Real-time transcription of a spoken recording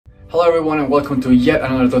Hello everyone and welcome to yet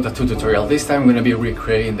another Dota 2 tutorial. This time I'm going to be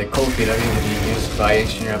recreating the code feed ability used by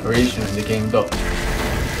engineer operation in the game Dota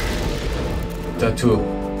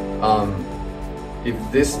 2.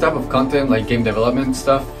 If this type of content like game development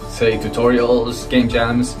stuff, say tutorials, game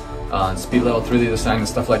jams, speed level 3D design and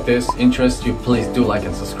stuff like this interests you, please do like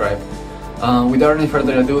and subscribe. Without any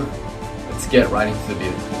further ado, let's get right into the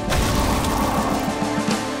video.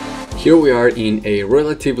 Here we are in a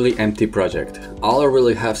relatively empty project. All I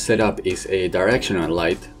really have set up is a directional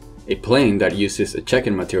light, a plane that uses a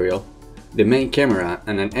check-in material, the main camera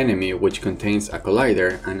and an enemy which contains a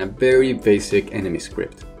collider and a very basic enemy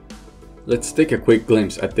script. Let's take a quick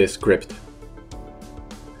glimpse at this script.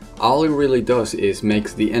 All it really does is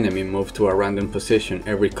makes the enemy move to a random position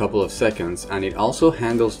every couple of seconds, and it also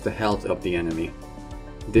handles the health of the enemy.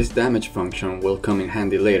 This damage function will come in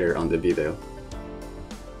handy later on the video.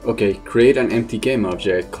 Okay, create an empty game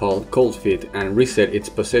object called coldFeed and reset its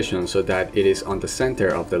position so that it is on the center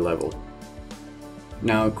of the level.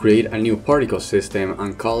 Now create a new particle system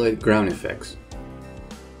and call it ground effects.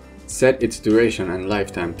 Set its duration and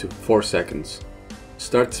lifetime to 4 seconds.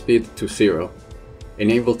 Start speed to 0.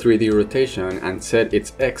 Enable 3D rotation and set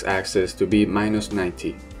its x-axis to be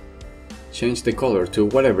 -90. Change the color to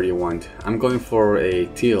whatever you want. I'm going for a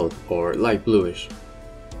teal or light bluish.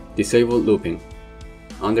 Disable looping.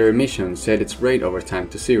 Under emission, set its rate over time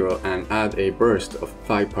to 0 and add a burst of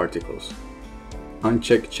 5 particles.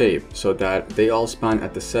 Uncheck shape so that they all spawn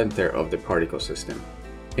at the center of the particle system.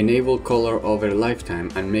 Enable color over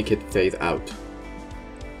lifetime and make it fade out.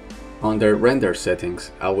 Under render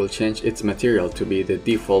settings, I will change its material to be the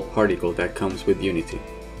default particle that comes with Unity.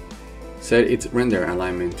 Set its render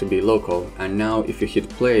alignment to be local, and now if you hit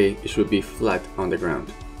play, it should be flat on the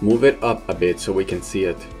ground. Move it up a bit so we can see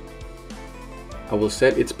it. I will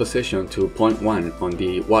set its position to 0.1 on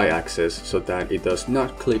the y-axis so that it does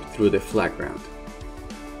not clip through the flat ground.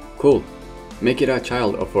 Cool! Make it a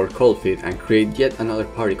child of our coldFeed and create yet another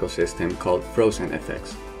particle system called Frozen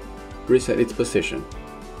FX. Reset its position.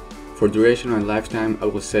 For duration and lifetime, I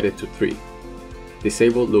will set it to 3.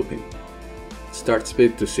 Disable looping. Start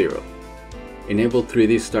speed to 0. Enable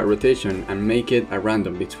 3D start rotation and make it a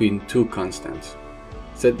random between 2 constants.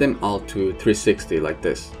 Set them all to 360 like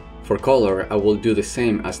this. For color, I will do the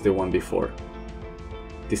same as the one before.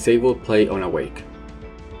 Disable play on awake.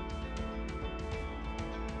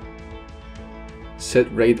 Set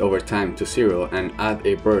rate over time to 0 and add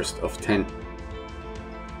a burst of 10.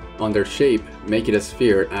 Under shape, make it a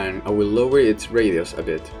sphere and I will lower its radius a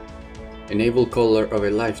bit. Enable color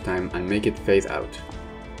over lifetime and make it fade out.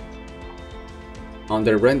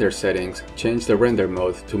 Under render settings, change the render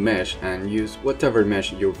mode to mesh and use whatever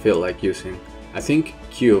mesh you feel like using. I think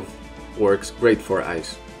Cube works great for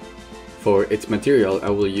ice. For its material, I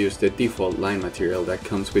will use the default line material that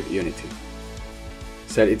comes with Unity.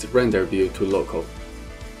 Set its render view to local.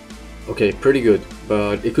 Okay, pretty good,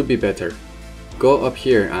 but it could be better. Go up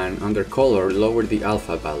here and under color lower the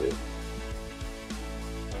alpha value.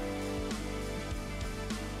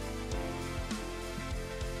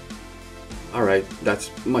 Alright,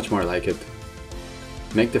 that's much more like it.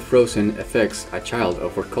 Make the frozen effects a child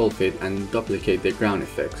of our coldFeed and duplicate the ground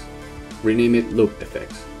effects. Rename it loop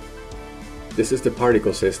effects. This is the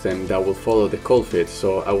particle system that will follow the coldFeed,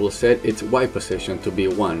 so I will set its Y position to be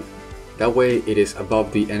 1. That way it is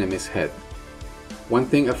above the enemy's head. One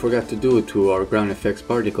thing I forgot to do to our ground effects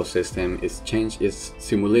particle system is change its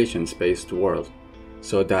simulation space to world,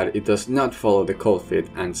 so that it does not follow the coldFeed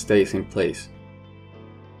and stays in place.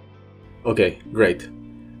 Okay, great.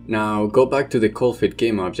 Now go back to the coldFeed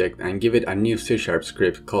game object and give it a new C#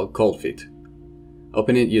 script called coldFeed.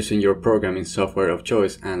 Open it using your programming software of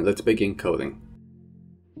choice and let's begin coding.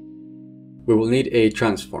 We will need a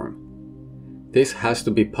transform. This has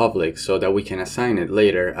to be public so that we can assign it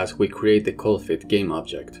later as we create the coldFeed game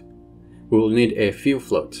object. We will need a few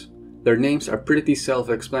floats. Their names are pretty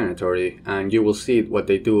self-explanatory and you will see what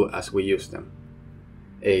they do as we use them.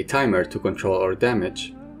 A timer to control our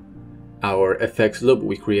damage, our FX loop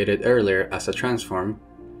we created earlier as a transform,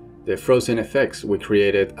 the frozen effects we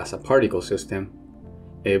created as a particle system,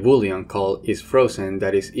 a boolean called isFrozen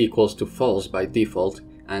that is equals to false by default,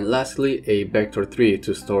 and lastly a vector3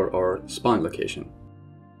 to store our spawn location.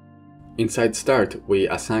 Inside start, we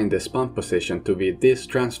assign the spawn position to be this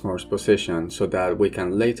transform's position so that we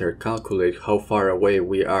can later calculate how far away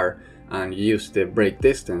we are and use the break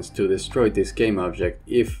distance to destroy this game object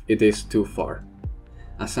if it is too far.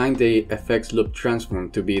 Assign the FX loop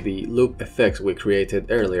transform to be the loop effects we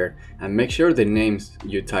created earlier and make sure the names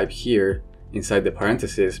you type here inside the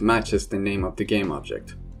parentheses matches the name of the game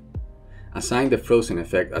object. Assign the frozen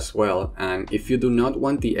effect as well, and if you do not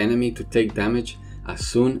want the enemy to take damage as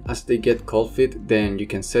soon as they get cold feet, then you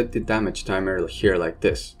can set the damage timer here like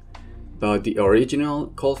this. But the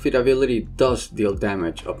original cold feet ability does deal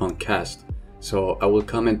damage upon cast, so I will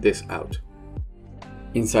comment this out.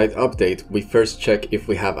 Inside update, we first check if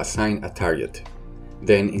we have assigned a target.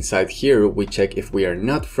 Then inside here we check if we are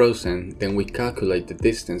not frozen, then we calculate the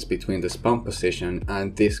distance between the spawn position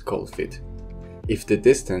and this cold feet. If the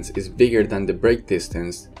distance is bigger than the break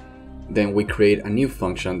distance, then we create a new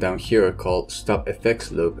function down here called stop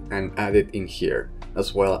effects loop and add it in here,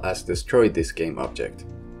 as well as destroy this game object.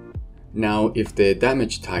 Now if the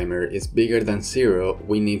damage timer is bigger than 0,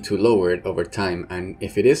 we need to lower it over time, and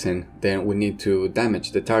if it isn't, then we need to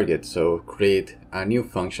damage the target, so create a new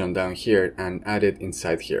function down here and add it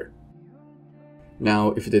inside here. Now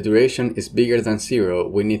if the duration is bigger than 0,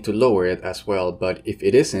 we need to lower it as well, but if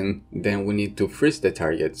it isn't, then we need to freeze the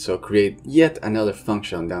target, so create yet another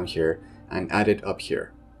function down here and add it up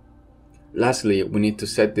here. Lastly, we need to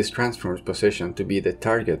set this transform's position to be the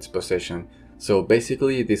target's position, so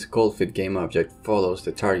basically this cold feet game object follows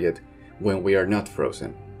the target when we are not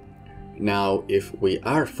frozen. Now if we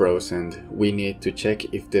are frozen, we need to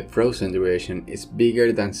check if the frozen duration is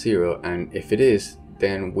bigger than 0, and if it is,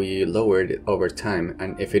 then we lower it over time,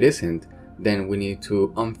 and if it isn't, then we need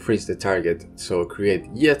to unfreeze the target, so create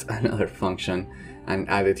yet another function and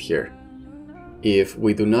add it here. If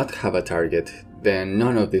we do not have a target, then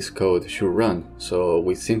none of this code should run, so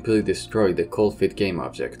we simply destroy the cold feet game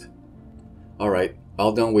object. Alright,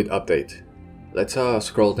 all done with update. Let's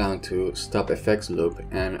scroll down to stop effects loop,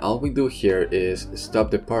 and all we do here is stop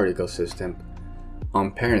the particle system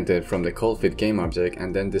unparented from the cold feet game object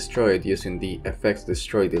and then destroy it using the effects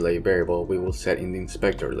destroy delay variable we will set in the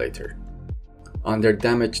inspector later. Under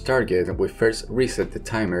damage target, we first reset the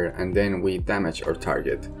timer and then we damage our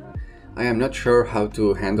target. I am not sure how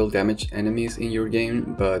to handle damaged enemies in your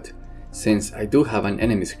game, but since I do have an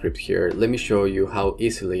enemy script here, let me show you how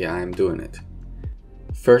easily I am doing it.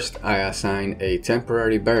 First, I assign a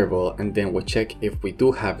temporary variable and then we check if we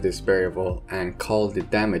do have this variable and call the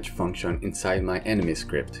damage function inside my enemy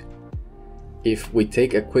script. If we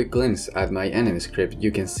take a quick glance at my enemy script,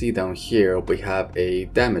 you can see down here we have a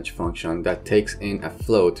damage function that takes in a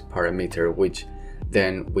float parameter, which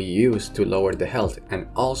then we use to lower the health, and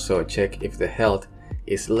also check if the health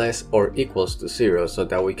is less or equals to 0 so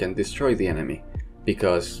that we can destroy the enemy,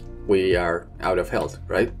 because we are out of health,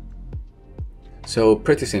 right? So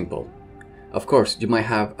pretty simple. Of course, you might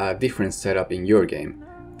have a different setup in your game.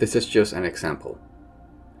 This is just an example.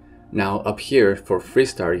 Now up here for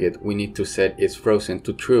freeze target, we need to set its frozen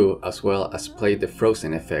to true as well as play the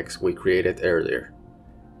frozen effects we created earlier.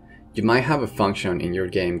 You might have a function in your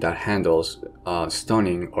game that handles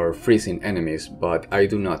stunning or freezing enemies, but I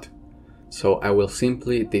do not. So I will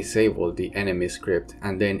simply disable the enemy script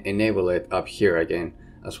and then enable it up here again,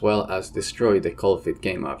 as well as destroy the cold feet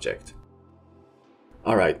game object.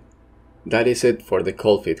 Alright, that is it for the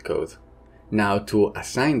cold feet code. Now to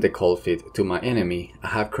assign the cold feet to my enemy, I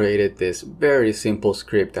have created this very simple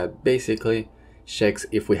script that basically checks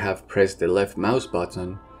if we have pressed the left mouse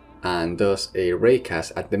button and does a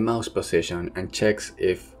raycast at the mouse position and checks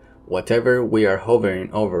if whatever we are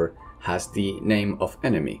hovering over has the name of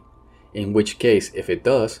enemy. In which case, if it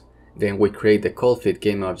does, then we create the cold feet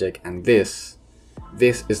game object, and this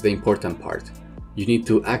is the important part. You need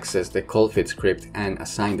to access the cold feet script and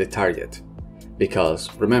assign the target.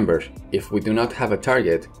 Because remember, if we do not have a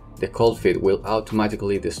target, the cold feet will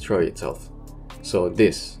automatically destroy itself. So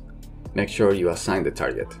make sure you assign the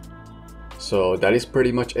target. So that is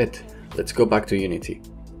pretty much it. Let's go back to Unity.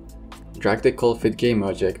 Drag the cold feet game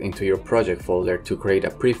object into your project folder to create a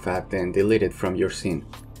prefab, then delete it from your scene.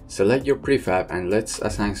 Select your prefab and let's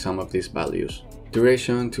assign some of these values.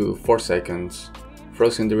 Duration to 4 seconds,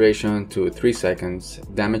 frozen duration to 3 seconds,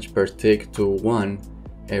 damage per tick to 1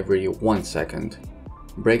 every 1 second,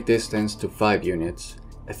 break distance to 5 units,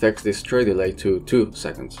 effects destroy delay to 2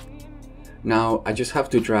 seconds. Now I just have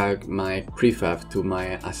to drag my prefab to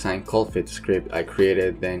my assign cold feet script I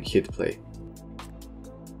created, then hit play.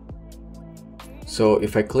 So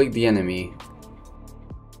if I click the enemy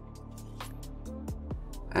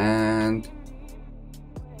and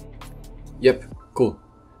yep, cool,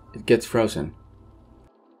 it gets frozen.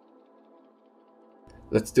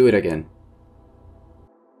 Let's do it again.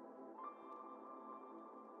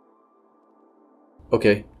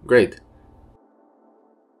 Okay, great.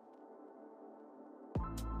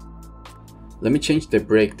 Let me change the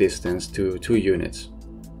break distance to 2 units.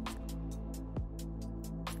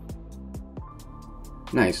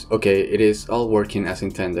 Nice, okay, it is all working as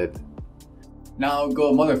intended. Now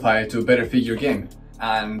go modify it to better fit your game.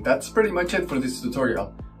 And that's pretty much it for this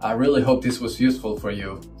tutorial. I really hope this was useful for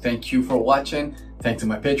you. Thank you for watching, thanks to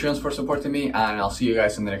my Patreons for supporting me, and I'll see you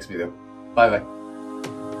guys in the next video. Bye bye.